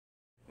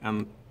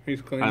And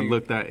He's cleaning. I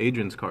looked at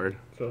Adrian's card.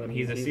 So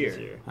he's a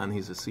seer. And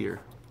he's a seer.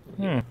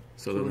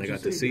 So then What'd I you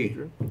got to see.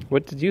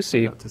 What did you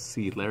see? I got to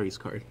see Larry's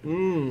card.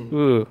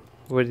 Ooh.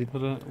 What did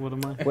What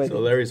am I? So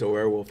Larry's a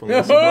werewolf.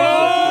 Unless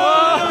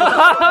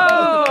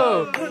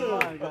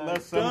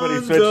somebody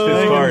switched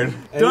his card.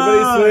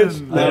 Everybody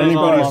switch.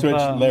 Everybody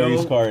switched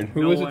Larry's card.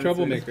 Who was a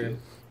troublemaker?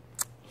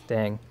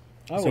 Dang.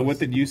 So what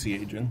did you see,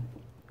 Adrian?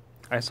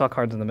 I saw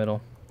cards in the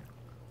middle.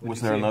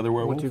 Was there another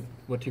werewolf?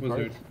 What's your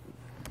Wizard.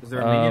 card? Is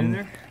there a minion in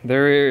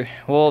there?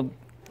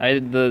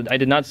 I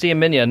did not see a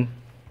minion.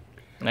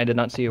 And I did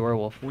not see a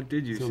werewolf. What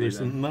did you So see there's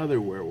then?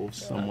 another werewolf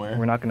somewhere.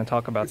 We're not going to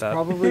talk about that.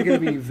 Probably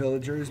going to be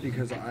villagers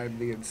because I'm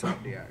the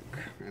insomniac.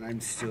 And I'm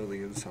still the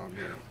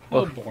insomniac.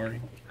 Oh,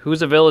 boring.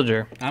 Who's a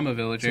villager? I'm a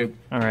villager.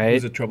 All right.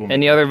 Who's a troublemaker?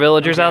 Any other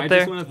villagers Okay, out I there?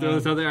 just want to throw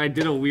this out there. I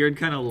did a weird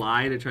kind of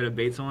lie to try to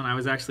bait someone. I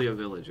was actually a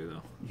villager,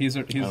 though.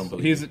 don't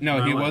believe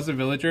He was a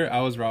villager.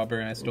 I was robber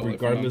and I stole it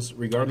from him.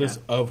 Regardless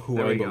of who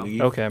There I we go.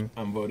 believe, Okay.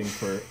 I'm voting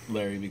for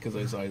Larry because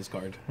I saw his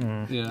card.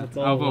 Yeah, That's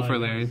all I'll vote lie, for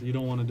guys. Larry. You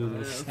don't want to do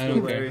this. I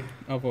don't care.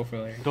 I'll vote for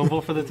Larry. Don't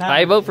vote for the town.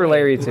 I vote for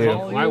Larry too.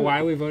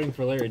 Why are we voting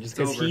for Larry? Just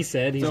because over. he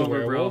said he's It's a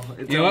over, werewolf? bro.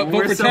 It's You know what? over.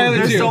 Vote for Tyler,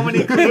 There's too. so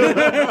many clean, Wait.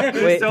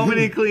 there's so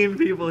many clean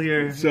people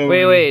here. So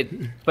Wait.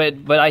 But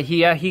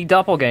he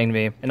doppelganged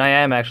me, and I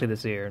am actually the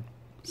seer.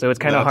 So it's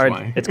kind of That's hard.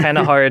 why. It's kind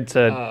of hard to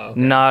okay.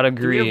 not We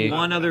agree. have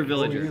one other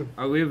villager.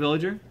 Are we a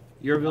villager?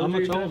 You're a villager? I'm a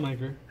you said?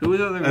 troublemaker. Who is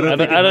the other I villager? don't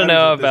think I don't it know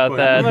matters at this about point.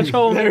 that. I'm a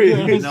troublemaker.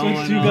 No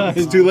one You knows. guys.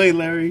 It's too late,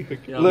 Larry.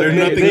 Yeah. There's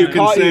nothing they you can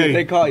caught say. You.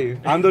 They caught you.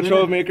 I'm the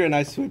troublemaker, and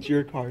I switch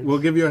your cards. We'll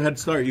give you a head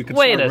start. You can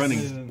Wait start a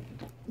running.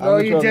 No,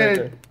 the you troublemaker.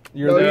 didn't.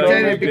 You're No, the you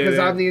troublemaker. didn't because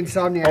I'm the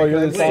insomniac. Oh, you're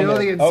the I'm still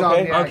the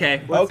insomniac. insomniac.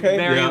 Okay. Okay.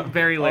 Very, Yeah.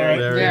 very Larry.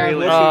 Larry. Very Yeah,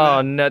 Larry.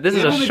 Oh no, this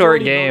is a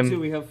short game.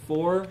 We have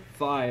 4,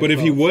 5. But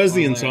if he was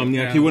the votes on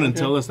Larry. insomniac, he wouldn't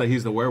tell us that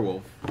he's the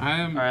werewolf. I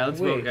am. All right, let's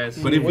vote, guys.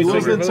 But if he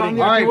was the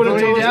insomniac, All right, he wouldn't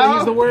tell voting us that he's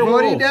down. the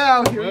werewolf. Voting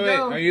down. Here we Wait,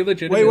 go. are you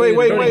legit? Wait.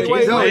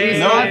 No, he's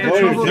No, not the No,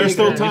 troublemaker. there's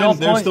still time.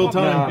 There's still You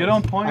time.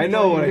 don't point. I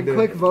know what I You can did.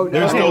 click vote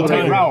There's now. still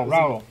time.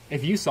 Raul.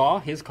 If you saw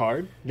his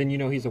card, then you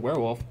know he's a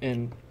werewolf,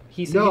 and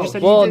he said, No, he just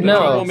said Well, he didn't. no.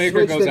 Troublemaker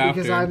Switched goes it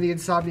because after. I'm the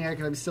insomniac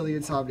and I'm still the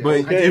insomniac.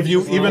 But I if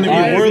you, did. even if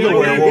Alright, you were the if you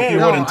werewolf, you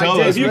No, wouldn't tell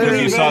I us did.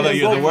 because you saw that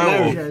you're the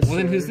werewolf. Well,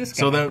 then who's this guy?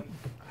 So that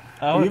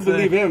If you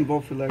believe him,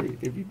 vote for Larry.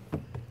 If you,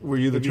 were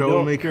you the If you don't-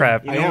 troublemaker?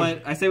 Crap. You know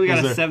what? I say we got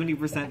Is a there-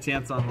 70%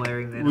 chance on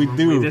Larry. Then We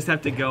do. We just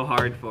have to go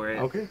hard for it.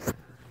 okay.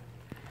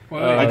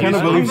 I kind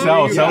of believe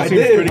Sal. Sal I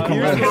seems did. pretty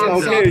convinced.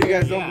 Okay, you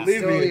guys don't believe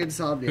Still the me.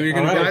 insomniac. Who you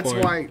gonna vote That's for?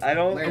 why. I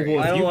don't. Larry.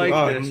 I don't like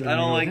Oh, this. I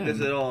don't like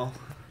this at all.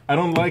 I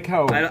don't like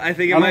how. I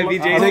think it might be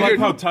I Jason. don't like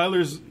how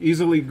Tyler's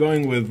easily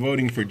going with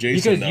voting for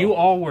Jason. Because though. you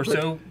all were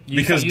so.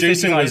 Because you said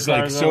Jason you guys was,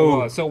 like, are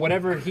so- So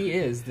whatever he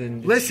is, then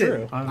it's Listen,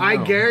 true. I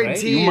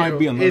guarantee You might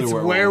be another it's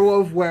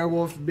werewolf.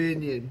 werewolf,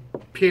 minion.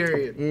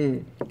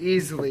 Period.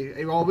 Easily.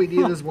 And all we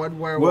need is one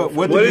werewolf.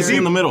 What did you see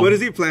in the middle? What is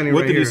he planning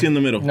What right did you here? see in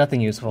the middle?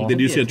 Nothing useful. Did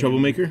you see a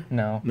troublemaker?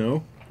 No.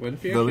 No. What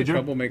if he Villager? actually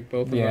troublemaker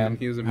both of Yeah. them?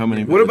 He was a How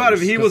many? What about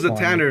if he was a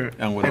Just one. tanner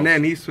And what and else?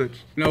 then he switched?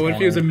 No, what if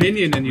he was a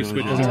minion and you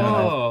switched?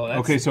 Oh, that's,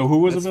 Okay, so who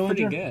was a that's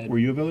pretty villager? good. Were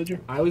you a villager?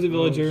 I was a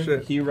villager.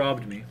 shit. He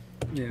robbed me.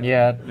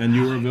 Yeah. And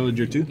you were a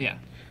villager too? Yeah.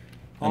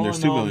 And there's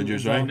two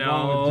villagers, right?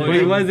 No,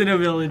 he wasn't a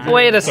villager.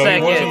 Wait a So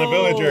he wasn't a second.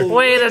 villager.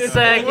 Wait a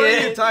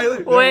second.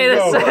 Tyler? Wait a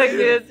No.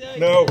 second.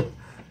 No.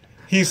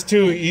 He's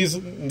too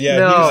easy. Yeah,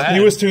 No.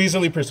 he was too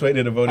easily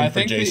persuaded of voting I for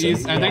think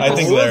Jason. I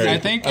think Larry. I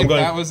think I'm if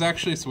going. that was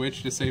actually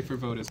switched, the safer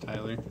vote is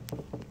Tyler.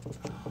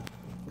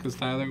 Because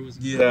Tyler was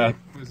Yeah.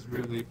 was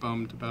really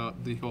bummed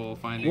about the whole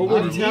finding. What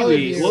would I'm he telling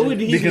be? you. What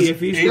would he Because be if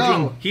he's Adrian-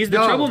 No. He's the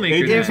No. troublemaker.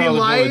 Adrian If now. he saw the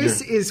lies,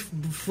 villager. is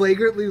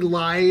flagrantly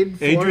lying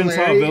for Adrian saw a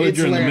Larry, villager it's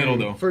in the Larry, middle,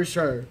 though. For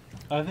sure.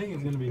 I think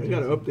it's gonna be. I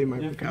gotta update my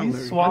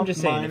vocabulary. I'm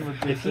just saying,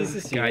 if he's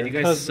the God, seer, you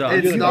guys suck.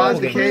 It's not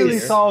the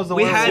case.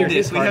 We had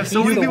this. We have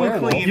so many people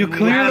clean. You But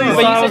clearly you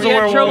said you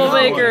had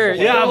troublemaker.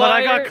 Yeah, but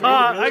I got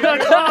caught. I got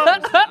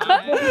caught.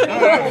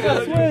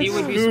 He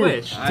would be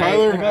switched.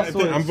 Tyler,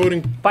 I'm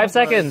voting 5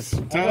 seconds.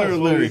 Tyler or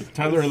Larry.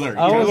 Tyler or Larry.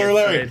 was- Tyler or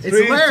Larry.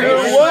 It's Larry.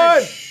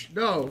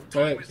 No.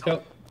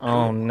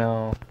 Oh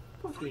no.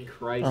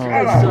 Christ.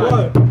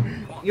 Oh.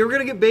 You're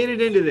gonna get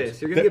baited into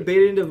this. You're gonna get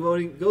baited into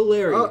voting. Go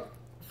Larry.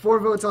 4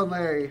 votes on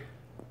Larry.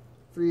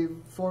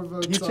 4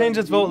 votes. He on changed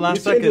his vote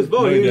last changed his second.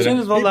 vote. No, he He didn't. changed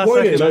his vote He last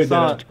pointed. second. No, I he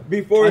saw didn't. it.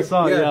 Before, I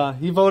saw it. Yeah,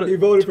 he voted. He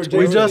voted for Jason.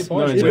 We just.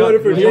 He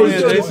voted for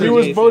Jason. He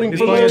was voting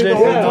for Larry the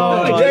whole Yeah,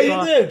 time. yeah,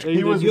 you did.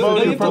 He was You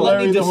voting have for to let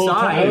Larry me the whole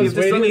decide. time. You have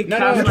to let me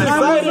cast You my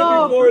decided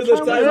before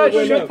the timer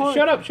went up.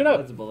 Shut up! Shut up!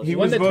 That's bullshit. He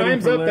When was the voting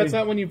time's for up, Larry. that's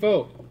not when you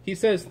vote. He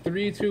says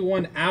 3, 2,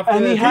 1 after.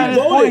 And he that. had his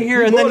voted. point here,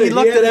 He and then he voted.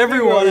 looked He had at his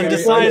everyone finger and on it.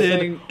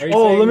 decided, Are you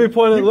oh, saying- let me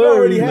point at You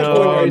already Larry. had No,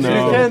 one.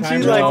 no. You can't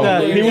cheat like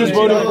that. He was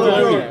voting for No,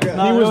 Larry.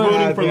 He was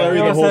voting for Larry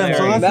the whole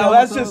time. Now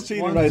that's just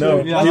cheating right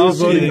No, there. he was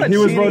voting. He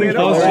was voting for Larry the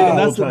whole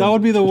That would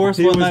time. be the worst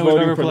He one was night we've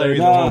voting ever for Larry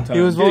played. the whole time.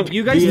 He was voting. Dude,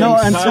 you guys The have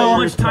so entire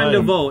much time to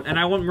time. vote, and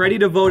I'm ready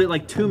to vote at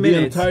like 2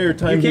 minutes. entire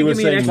time you he can't was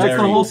give me an saying extra Larry.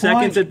 couple That's the whole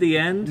seconds point. at the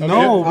end.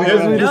 No,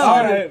 because we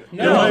decided.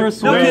 No,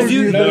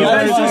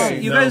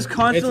 because you guys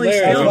constantly It's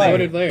steal Larry. I me.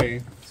 voted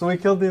Larry. So we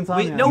killed the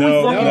insomnia. No, we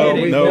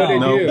fucking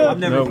didn't. no. I'm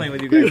never playing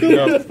with you guys.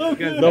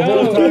 The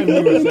whole time he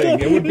was saying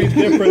it would be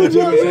different if he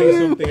was saying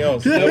something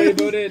else. Larry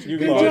voted. You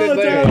You lost. voted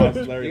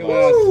Larry. Larry You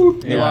lost.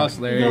 lost. You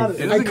lost, Larry. I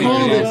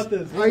called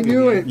it. I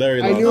knew it.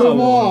 Larry I lost. knew them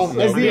all. No,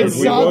 As the we voted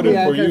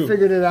insomniac, for I you.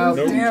 figured it out.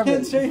 Nope. Damn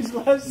it. change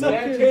last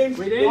second.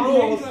 We didn't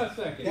change last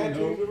second. Can't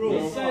change the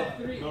rules. We said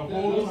 3. The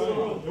whole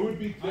time. It would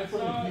be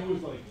different if he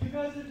was like.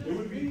 It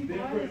would be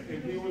different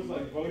if he was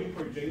like voting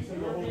for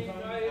Jason the whole time.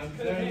 And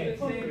then it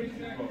would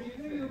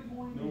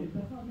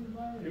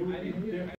be different.